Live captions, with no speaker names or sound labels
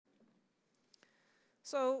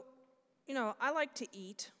So, I like to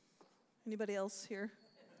eat. Anybody else here?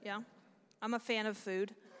 Yeah? I'm a fan of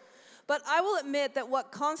food. But I will admit that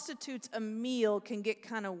what constitutes a meal can get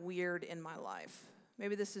kind of weird in my life.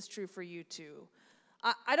 Maybe this is true for you too.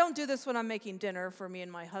 I don't do this when I'm making dinner for me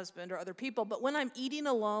and my husband or other people, but when I'm eating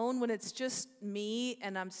alone, when it's just me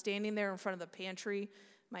and I'm standing there in front of the pantry,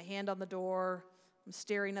 my hand on the door, I'm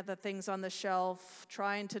staring at the things on the shelf,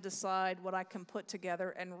 trying to decide what I can put together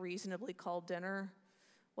and reasonably call dinner.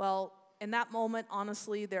 Well, in that moment,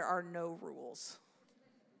 honestly, there are no rules.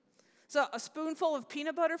 So a spoonful of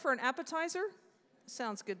peanut butter for an appetizer?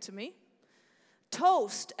 Sounds good to me.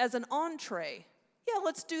 Toast as an entree? Yeah,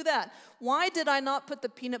 let's do that. Why did I not put the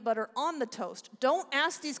peanut butter on the toast? Don't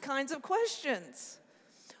ask these kinds of questions.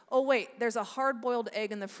 Oh, wait, there's a hard-boiled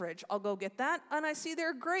egg in the fridge. I'll go get that. And I see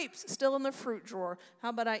there are grapes still in the fruit drawer. How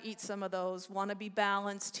about I eat some of those? Want to be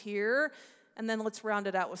balanced here? And then let's round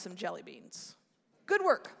it out with some jelly beans. Good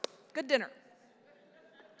work. Good dinner.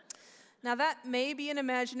 Now, that may be an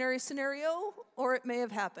imaginary scenario, or it may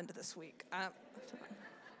have happened this week.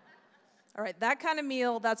 All right, that kind of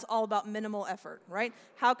meal, that's all about minimal effort, right?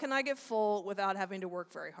 How can I get full without having to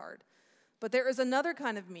work very hard? But there is another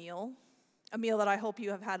kind of meal, a meal that I hope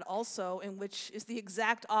you have had also, in which is the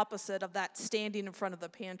exact opposite of that standing in front of the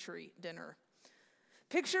pantry dinner.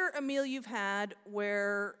 Picture a meal you've had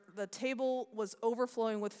where the table was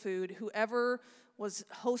overflowing with food. Whoever was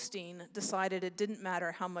hosting decided it didn't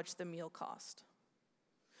matter how much the meal cost.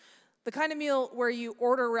 The kind of meal where you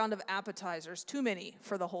order a round of appetizers, too many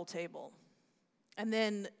for the whole table. And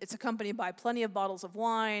then it's accompanied by plenty of bottles of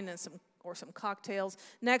wine and some cocktails.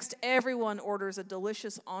 Next, everyone orders a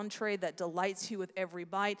delicious entree that delights you with every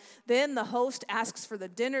bite. Then the host asks for the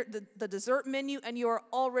dessert menu, and you are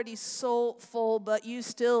already so full, but you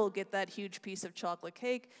still get that huge piece of chocolate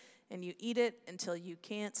cake, and you eat it until you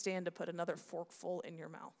can't stand to put another forkful in your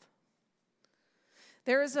mouth.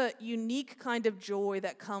 There is a unique kind of joy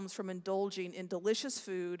that comes from indulging in delicious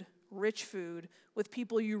food, rich food, with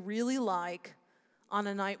people you really like on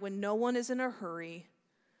a night when no one is in a hurry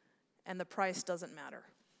and the price doesn't matter.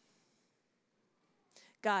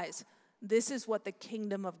 Guys, this is what the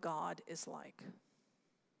kingdom of God is like.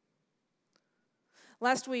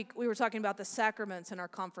 Last week, we were talking about the sacraments in our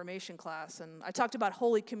confirmation class, and I talked about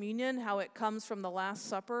Holy Communion, how it comes from the Last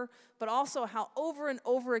Supper, but also how over and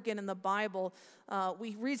over again in the Bible,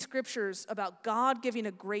 we read scriptures about God giving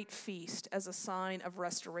a great feast as a sign of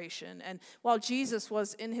restoration. And while Jesus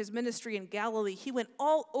was in his ministry in Galilee, he went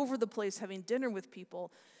all over the place having dinner with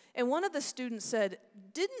people. And one of the students said,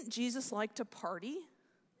 "Didn't Jesus like to party?"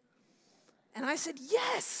 And I said,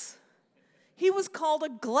 yes. He was called a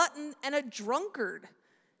glutton and a drunkard.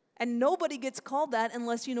 And nobody gets called that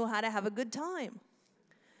unless you know how to have a good time.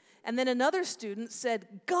 And then another student said,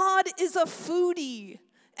 God is a foodie.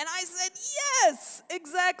 And I said, yes,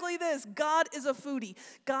 exactly this. God is a foodie.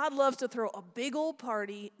 God loves to throw a big old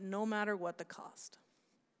party no matter what the cost.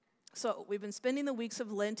 So we've been spending the weeks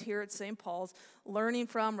of Lent here at St. Paul's, learning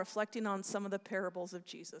from, reflecting on some of the parables of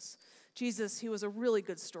Jesus. Jesus, he was a really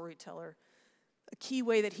good storyteller. A key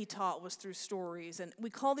way that he taught was through stories. And we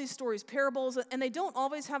call these stories parables, and they don't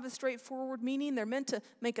always have a straightforward meaning. They're meant to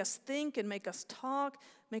make us think and make us talk,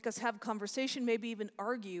 make us have conversation, maybe even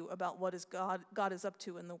argue about what God is up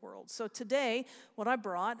to in the world. So today, what I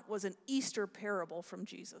brought was an Easter parable from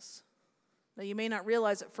Jesus. Now, you may not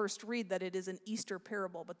realize at first read that it is an Easter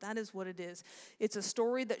parable, but that is what it is. It's a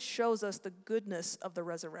story that shows us the goodness of the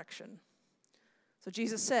resurrection. So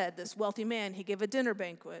Jesus said, this wealthy man, he gave a dinner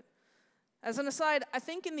banquet. As an aside, I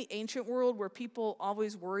think in the ancient world where people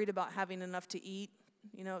always worried about having enough to eat,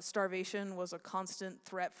 starvation was a constant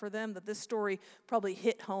threat for them, that this story probably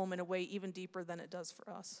hit home in a way even deeper than it does for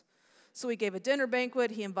us. So he gave a dinner banquet,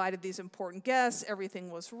 he invited these important guests, everything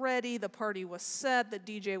was ready, the party was set, the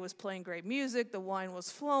DJ was playing great music, the wine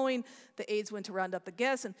was flowing, the aides went to round up the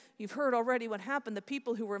guests, and you've heard already what happened. The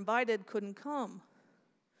people who were invited couldn't come.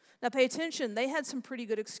 Now pay attention, they had some pretty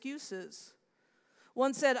good excuses.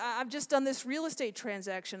 One said, I've just done this real estate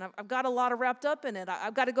transaction. I've got a lot wrapped up in it.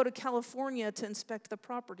 I've got to go to California to inspect the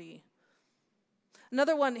property.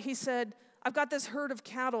 Another one, he said, I've got this herd of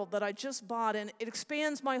cattle that I just bought, and it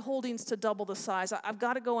expands my holdings to double the size. I've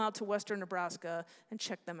got to go out to western Nebraska and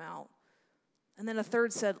check them out. And then a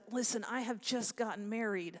third said, listen, I have just gotten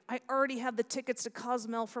married. I already have the tickets to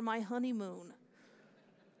Cozumel for my honeymoon.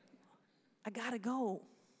 I got to go.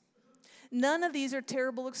 None of these are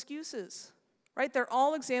terrible excuses. Right? They're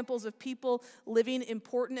all examples of people living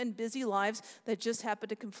important and busy lives that just happen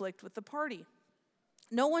to conflict with the party.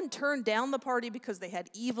 No one turned down the party because they had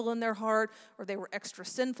evil in their heart or they were extra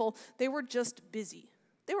sinful. They were just busy.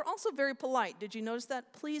 They were also very polite. Did you notice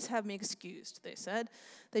that? Please have me excused, they said.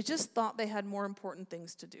 They just thought they had more important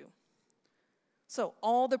things to do. So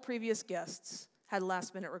all the previous guests had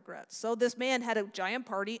last-minute regrets. So this man had a giant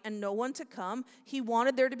party and no one to come. He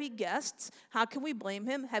wanted there to be guests. How can we blame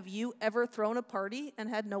him? Have you ever thrown a party and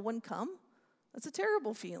had no one come? That's a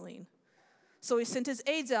terrible feeling. So he sent his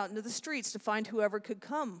aides out into the streets to find whoever could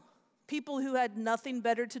come. People who had nothing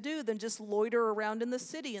better to do than just loiter around in the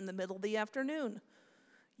city in the middle of the afternoon.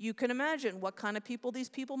 You can imagine what kind of people these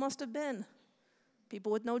people must have been.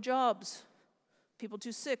 People with no jobs. People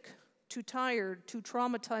too sick, too tired, too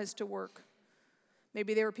traumatized to work.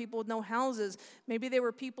 Maybe they were people with no houses. Maybe they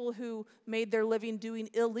were people who made their living doing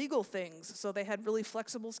illegal things, so they had really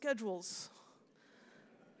flexible schedules.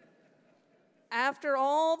 After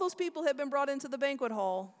all those people had been brought into the banquet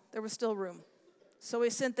hall, there was still room. So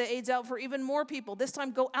he sent the aides out for even more people. This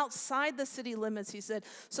time, go outside the city limits, he said.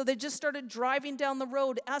 So they just started driving down the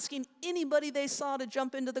road, asking anybody they saw to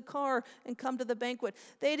jump into the car and come to the banquet.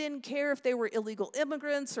 They didn't care if they were illegal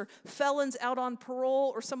immigrants or felons out on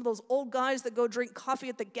parole or some of those old guys that go drink coffee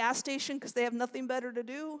at the gas station because they have nothing better to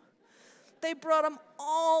do. They brought them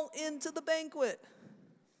all into the banquet.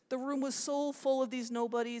 The room was so full of these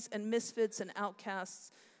nobodies and misfits and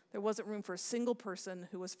outcasts. There wasn't room for a single person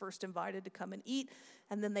who was first invited to come and eat,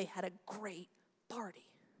 and then they had a great party.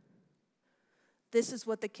 This is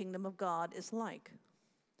what the kingdom of God is like.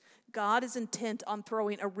 God is intent on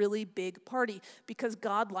throwing a really big party because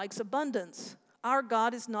God likes abundance. Our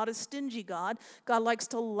God is not a stingy God. God likes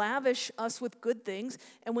to lavish us with good things,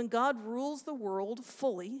 and when God rules the world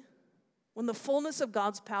fully, when the fullness of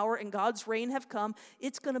God's power and God's reign have come,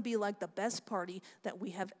 it's going to be like the best party that we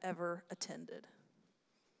have ever attended.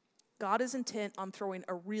 God is intent on throwing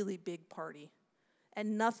a really big party,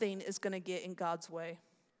 and nothing is going to get in God's way.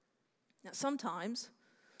 Now, sometimes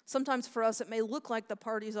for us, it may look like the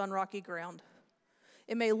party's on rocky ground.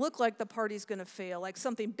 It may look like the party's going to fail, like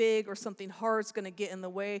something big or something hard is going to get in the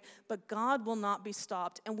way, but God will not be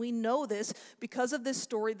stopped. And we know this because of this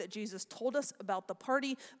story that Jesus told us about the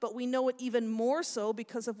party, but we know it even more so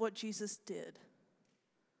because of what Jesus did.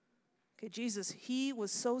 Okay, Jesus, he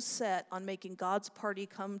was so set on making God's party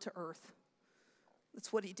come to earth.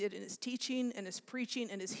 That's what he did in his teaching and his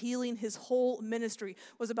preaching and his healing. His whole ministry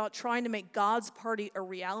was about trying to make God's party a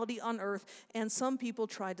reality on earth, and some people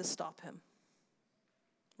tried to stop him.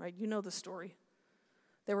 Right? You know the story.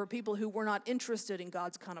 There were people who were not interested in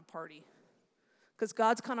God's kind of party because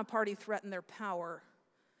God's kind of party threatened their power.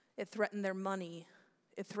 It threatened their money.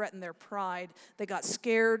 It threatened their pride. They got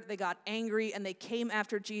scared, they got angry, and they came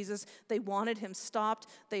after Jesus. They wanted him stopped.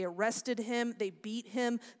 They arrested him. They beat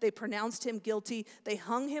him. They pronounced him guilty. They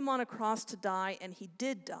hung him on a cross to die, and he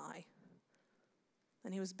did die.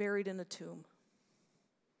 And he was buried in a tomb.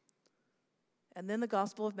 And then the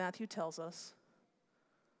Gospel of Matthew tells us,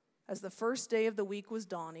 as the first day of the week was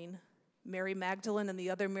dawning, Mary Magdalene and the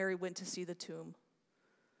other Mary went to see the tomb.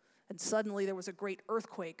 And suddenly there was a great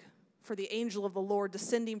earthquake. For the angel of the Lord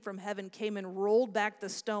descending from heaven came and rolled back the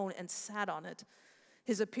stone and sat on it.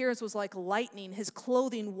 His appearance was like lightning, his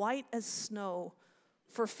clothing white as snow.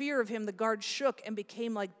 For fear of him, the guards shook and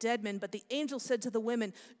became like dead men. But the angel said to the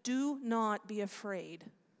women, "Do not be afraid.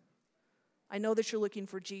 I know that you're looking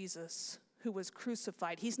for Jesus, who was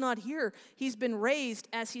crucified. He's not here. He's been raised,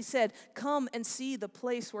 as he said. Come and see the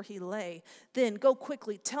place where he lay. Then go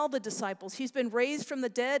quickly, tell the disciples, he's been raised from the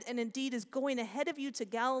dead and indeed is going ahead of you to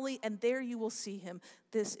Galilee, and there you will see him.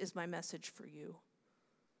 This is my message for you."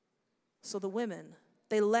 So the women,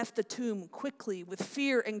 they left the tomb quickly with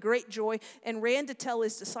fear and great joy and ran to tell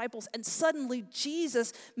his disciples. And suddenly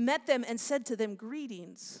Jesus met them and said to them,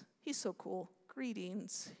 "Greetings." He's so cool.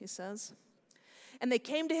 "Greetings," he says. And they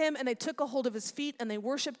came to him, and they took a hold of his feet, and they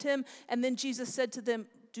worshiped him. And then Jesus said to them,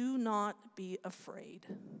 "Do not be afraid.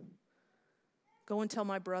 Go and tell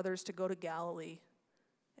my brothers to go to Galilee,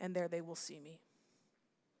 and there they will see me."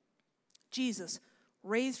 Jesus,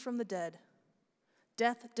 raised from the dead.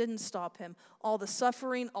 Death didn't stop him. All the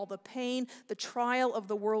suffering, all the pain, the trial of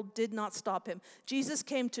the world did not stop him. Jesus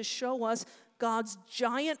came to show us God's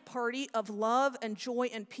giant party of love and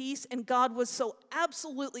joy and peace, and God was so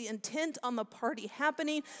absolutely intent on the party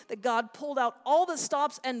happening that God pulled out all the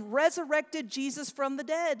stops and resurrected Jesus from the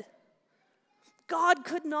dead. God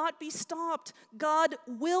could not be stopped. God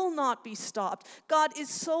will not be stopped. God is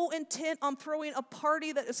so intent on throwing a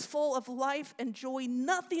party that is full of life and joy,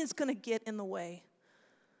 nothing is going to get in the way.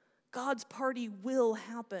 God's party will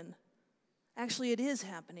happen. Actually, it is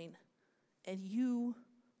happening, and you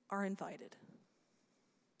are invited.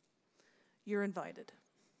 You're invited.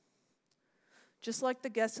 Just like the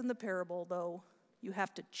guests in the parable, though, you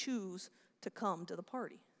have to choose to come to the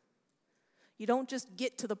party. You don't just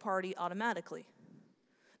get to the party automatically.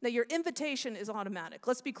 Now, your invitation is automatic.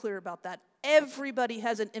 Let's be clear about that. Everybody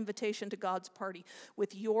has an invitation to God's party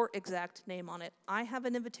with your exact name on it. I have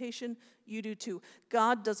an invitation, you do too.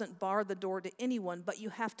 God doesn't bar the door to anyone, but you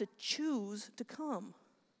have to choose to come.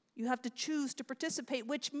 You have to choose to participate,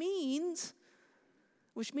 which means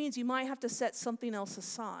you might have to set something else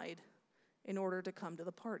aside in order to come to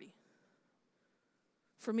the party.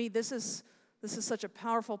 For me, this is such a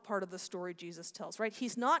powerful part of the story Jesus tells, right?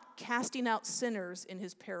 He's not casting out sinners in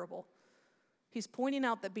his parable. He's pointing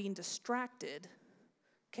out that being distracted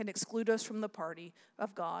can exclude us from the party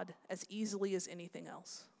of God as easily as anything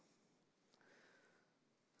else.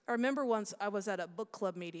 I remember once I was at a book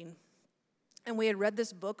club meeting, and we had read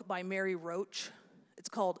this book by Mary Roach. It's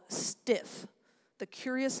called Stiff, The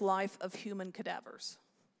Curious Life of Human Cadavers,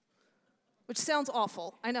 which sounds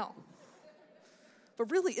awful, I know. But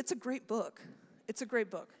really, it's a great book. It's a great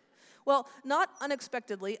book. Well, not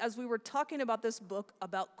unexpectedly, as we were talking about this book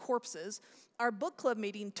about corpses, our book club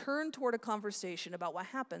meeting turned toward a conversation about what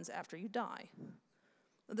happens after you die.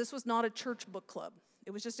 This was not a church book club.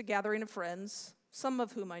 It was just a gathering of friends, some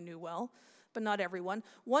of whom I knew well, but not everyone.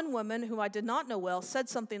 One woman who I did not know well said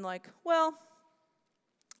something like, well,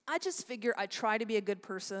 I just figure I try to be a good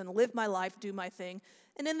person, live my life, do my thing,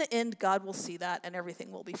 and in the end, God will see that and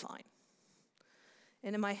everything will be fine.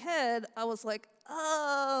 And in my head, I was like,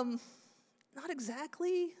 not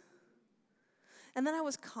exactly. And then I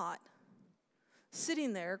was caught,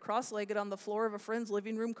 sitting there, cross-legged on the floor of a friend's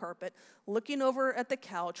living room carpet, looking over at the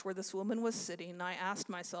couch where this woman was sitting, and I asked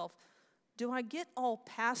myself, do I get all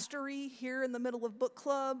pastory here in the middle of book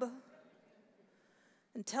club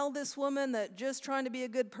and tell this woman that just trying to be a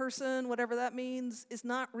good person, whatever that means, is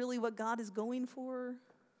not really what God is going for?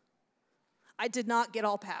 I did not get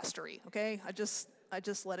all pastory, okay? I just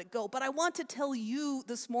let it go. But I want to tell you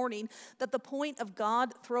this morning that the point of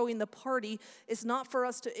God throwing the party is not for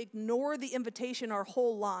us to ignore the invitation our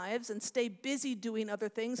whole lives and stay busy doing other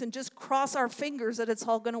things and just cross our fingers that it's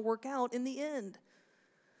all going to work out in the end.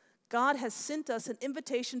 God has sent us an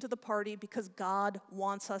invitation to the party because God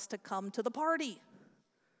wants us to come to the party.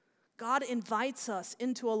 God invites us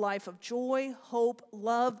into a life of joy, hope,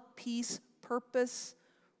 love, peace, purpose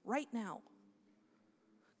right now.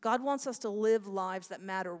 God wants us to live lives that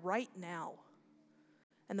matter right now.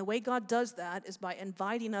 And the way God does that is by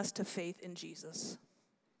inviting us to faith in Jesus,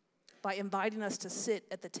 by inviting us to sit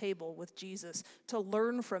at the table with Jesus, to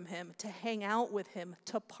learn from him, to hang out with him,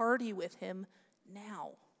 to party with him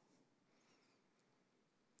now.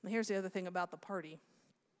 And here's the other thing about the party.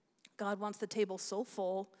 God wants the table so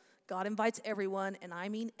full, God invites everyone, and I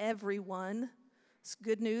mean everyone. It's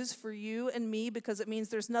good news for you and me because it means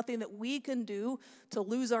there's nothing that we can do to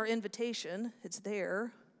lose our invitation. It's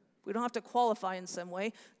there. We don't have to qualify in some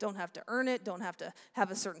way, don't have to earn it, don't have to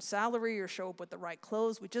have a certain salary or show up with the right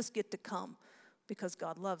clothes. We just get to come because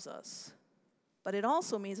God loves us. But it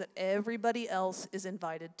also means that everybody else is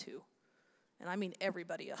invited too. And I mean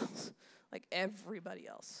everybody else, like everybody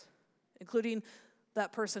else, including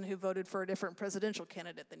that person who voted for a different presidential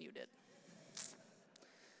candidate than you did.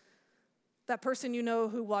 That person you know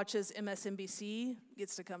who watches MSNBC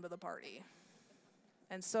gets to come to the party.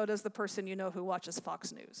 And so does the person you know who watches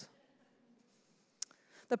Fox News.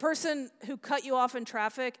 The person who cut you off in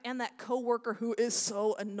traffic and that coworker who is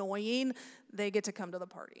so annoying, they get to come to the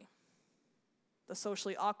party. The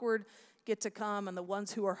socially awkward get to come, and the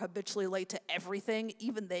ones who are habitually late to everything,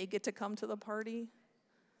 even they get to come to the party.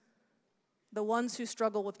 The ones who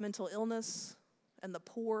struggle with mental illness and the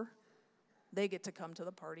poor, they get to come to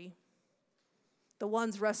the party. The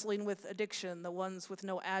ones wrestling with addiction, the ones with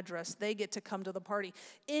no address, they get to come to the party.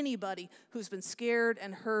 Anybody who's been scared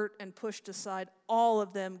and hurt and pushed aside, all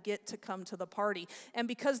of them get to come to the party. And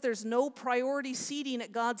because there's no priority seating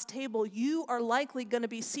at God's table, you are likely going to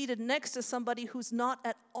be seated next to somebody who's not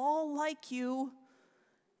at all like you,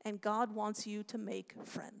 and God wants you to make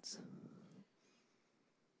friends.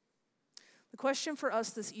 The question for us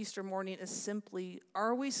this Easter morning is simply,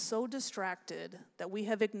 are we so distracted that we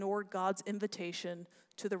have ignored God's invitation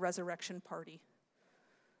to the resurrection party?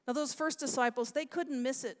 Now, those first disciples, they couldn't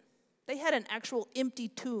miss it. They had an actual empty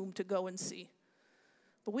tomb to go and see.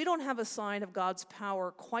 But we don't have a sign of God's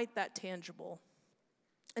power quite that tangible.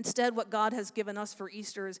 Instead, what God has given us for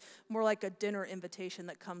Easter is more like a dinner invitation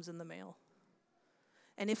that comes in the mail.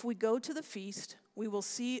 And if we go to the feast, we will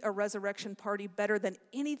see a resurrection party better than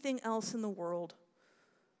anything else in the world.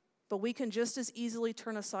 But we can just as easily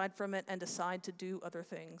turn aside from it and decide to do other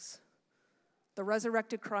things. The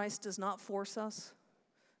resurrected Christ does not force us,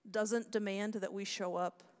 doesn't demand that we show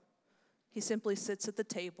up. He simply sits at the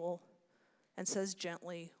table and says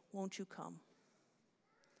gently, "Won't you come?"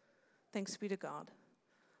 Thanks be to God.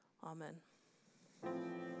 Amen.